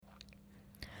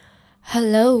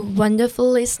Hello,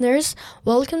 wonderful listeners.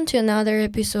 Welcome to another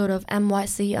episode of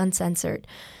MYC Uncensored.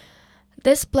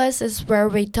 This place is where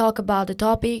we talk about the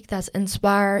topic that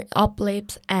inspire,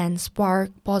 uplifts, and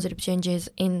spark positive changes.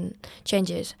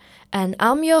 And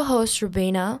I'm your host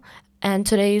Rubina, and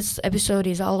today's episode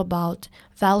is all about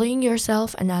valuing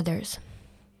yourself and others.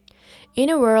 In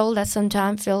a world that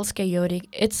sometimes feels chaotic,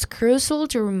 it's crucial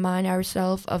to remind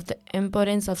ourselves of the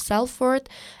importance of self worth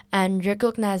and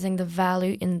recognizing the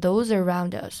value in those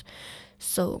around us.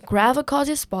 So grab a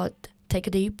cozy spot, take a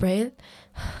deep breath,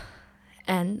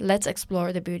 and let's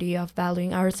explore the beauty of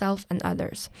valuing ourselves and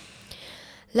others.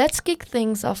 Let's kick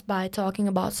things off by talking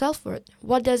about self worth.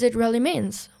 What does it really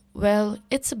mean? Well,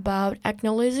 it's about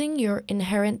acknowledging your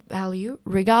inherent value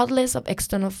regardless of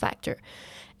external factor.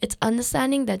 It's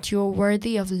understanding that you're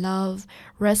worthy of love,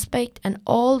 respect, and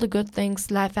all the good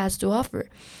things life has to offer.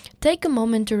 Take a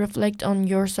moment to reflect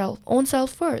on own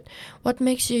self-worth. What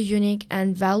makes you unique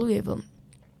and valuable?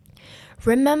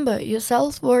 Remember, your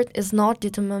self-worth is not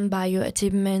determined by your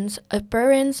achievements,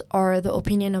 appearance, or the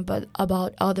opinion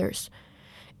about others.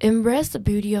 Embrace the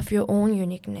beauty of your own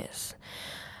uniqueness.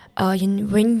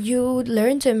 When you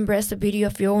learn to embrace the beauty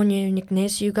of your own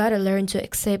uniqueness, you gotta learn to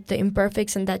accept the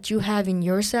imperfection that you have in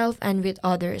yourself and with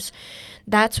others.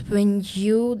 That's when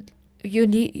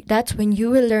that's when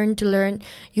you will learn.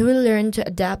 You will learn to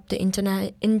adapt the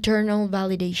internal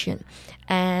validation,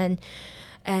 and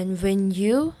when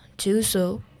you do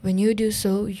so,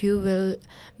 you will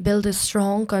build a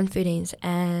strong confidence,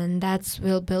 and that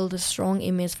will build a strong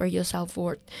image for your self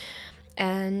worth.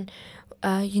 And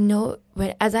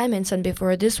as I mentioned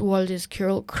before, this world is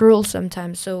cruel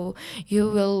sometimes. So you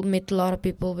will meet a lot of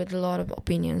people with a lot of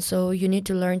opinions. So you need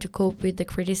to learn to cope with the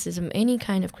criticism, any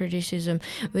kind of criticism,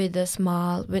 with a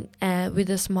smile, and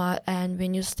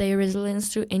when you stay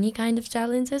resilient to any kind of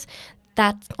challenges,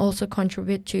 that also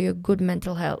contribute to your good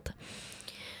mental health.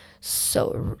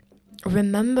 So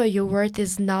remember, your worth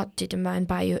is not determined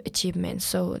by your achievements.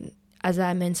 So as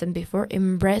I mentioned before,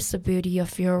 embrace the beauty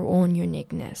of your own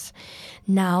uniqueness.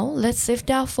 Now, let's shift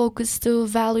our focus to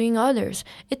valuing others.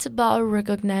 It's about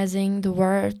recognizing the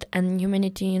worth and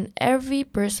humanity in every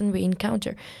person we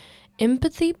encounter.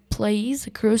 Empathy plays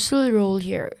a crucial role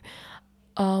here.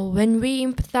 When we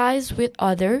empathize with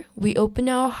others, we open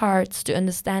our hearts to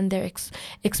understand their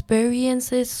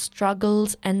experiences,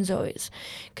 struggles, and joys.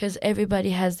 Because everybody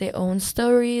has their own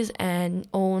stories and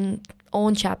own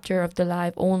chapter of the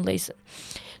life, own lesson.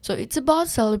 So it's about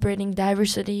celebrating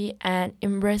diversity and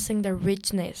embracing the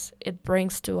richness it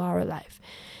brings to our life.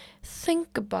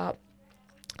 Think about,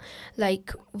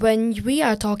 like, when we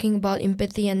are talking about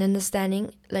empathy and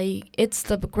understanding, like, it's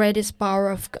the greatest power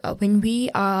of when we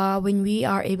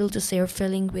are able to share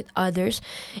feeling with others.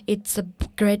 It's the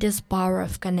greatest power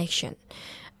of connection.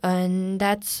 And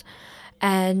that's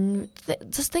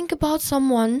just think about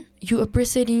someone you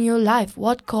appreciate in your life.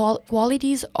 What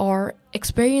qualities or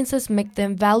experiences make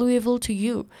them valuable to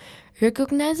you?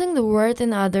 Recognizing the worth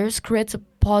in others creates a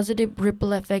positive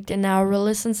ripple effect in our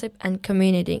relationship and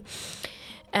community.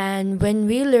 And when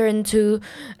we learn to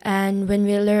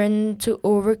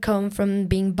overcome from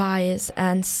being biased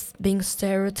and being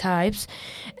stereotypes,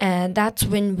 and that's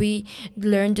when we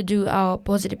learn to do our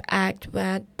positive act.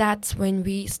 That's when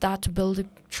we start to build a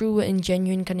true and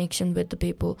genuine connection with the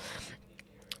people.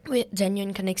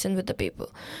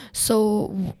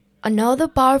 So another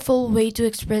powerful way to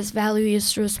express value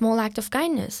is through a small act of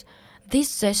kindness.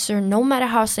 This gesture, no matter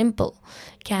how simple,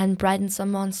 can brighten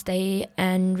someone's day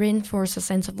and reinforce a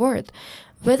sense of worth.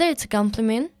 Whether it's a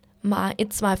compliment,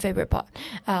 it's my favorite part.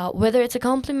 Whether it's a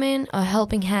compliment, a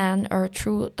helping hand, or a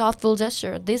true thoughtful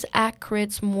gesture, this act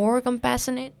creates more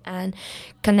compassionate and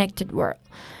connected world.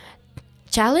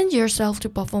 Challenge yourself to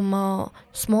perform a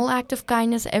small act of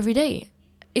kindness every day.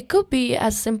 It could be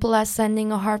as simple as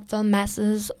sending a heartfelt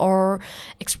message or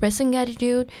expressing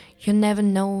gratitude. You never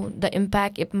know the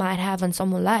impact it might have on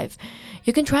someone's life.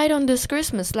 You can try it on this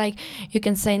Christmas. Like, you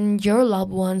can send your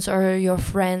loved ones or your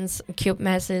friends a cute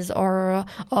message or a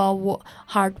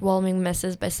heartwarming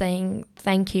message by saying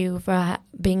thank you for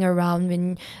being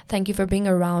around. Thank you for being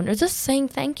around, or just saying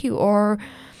thank you or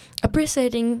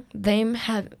appreciating them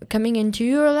coming into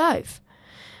your life.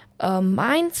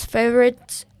 Mine's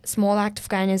favorite small act of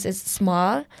kindness is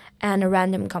small and a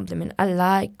random compliment. I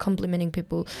like complimenting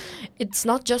people. It's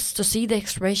not just to see the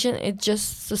expression; it's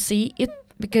just to see it.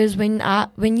 Because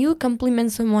when you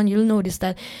compliment someone, you'll notice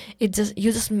that you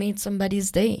just made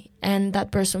somebody's day, and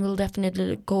that person will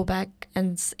definitely go back,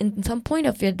 and in some point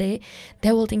of your day,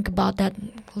 they will think about that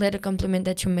little compliment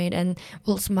that you made and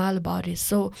will smile about it.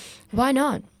 So why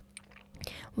not?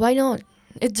 Why not?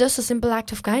 It's just a simple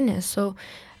act of kindness. So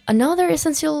Another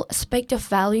essential aspect of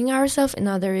valuing ourselves and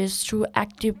others is through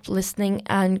active listening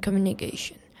and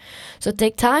communication. So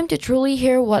take time to truly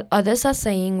hear what others are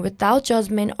saying without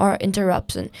judgment or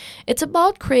interruption. It's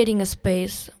about creating a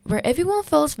space where everyone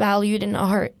feels valued and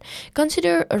heard.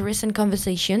 Consider a recent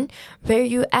conversation where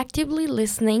you actively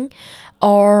listening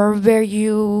or where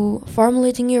you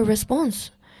formulating your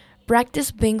response.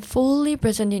 Practice being fully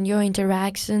present in your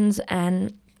interactions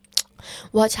and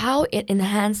watch how it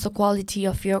enhances the quality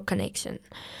of your connection.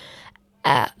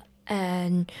 Uh,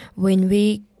 and when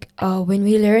we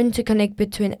learn to connect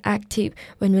between active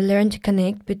when we learn to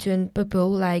connect between people,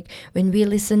 like when we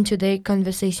listen to their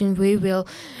conversation,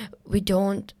 we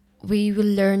don't we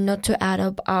will learn not to add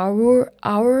up our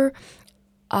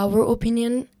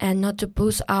opinion and not to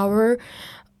push our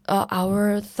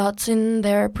thoughts in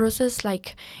their process.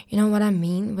 Like, you know what I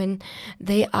mean? When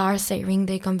they are sharing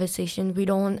their conversation, we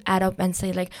don't add up and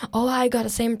say like, oh, I got the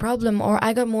same problem or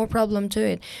I got more problem to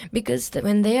it. Because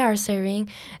when they are sharing,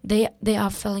 they are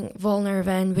feeling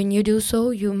vulnerable, and when you do so,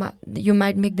 you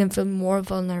might make them feel more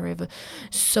vulnerable.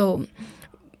 So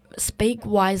speak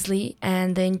wisely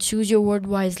and then choose your word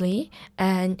wisely.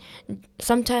 And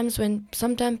sometimes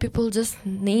people just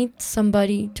need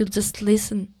somebody to just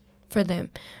listen for them.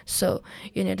 So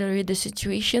you need to read the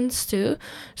situations too.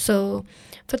 So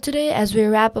for today, as we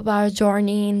wrap up our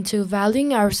journey into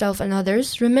valuing ourselves and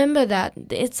others, remember that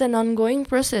it's an ongoing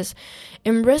process.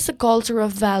 Embrace a culture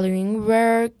of valuing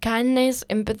where kindness,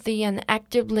 empathy, and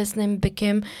active listening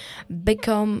become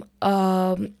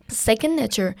second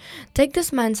nature. Take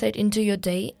this mindset into your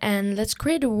day, and let's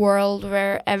create a world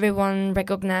where everyone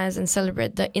recognize and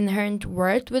celebrate the inherent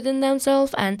worth within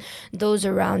themselves and those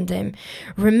around them.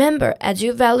 Remember, as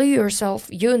you value yourself,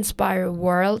 you inspire a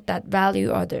world that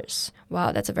value others.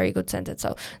 Wow, that's a very good sentence.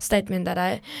 So statement that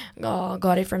I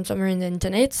got it from somewhere in the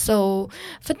internet. So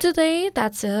for today,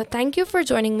 that's it. Thank you for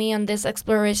joining me on this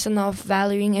exploration of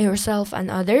valuing yourself and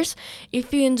others.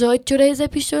 If you enjoyed today's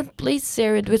episode, please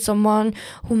share it with someone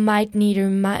who might need a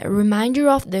reminder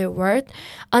of their worth.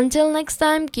 Until next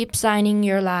time, keep shining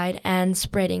your light and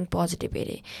spreading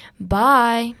positivity.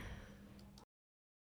 Bye.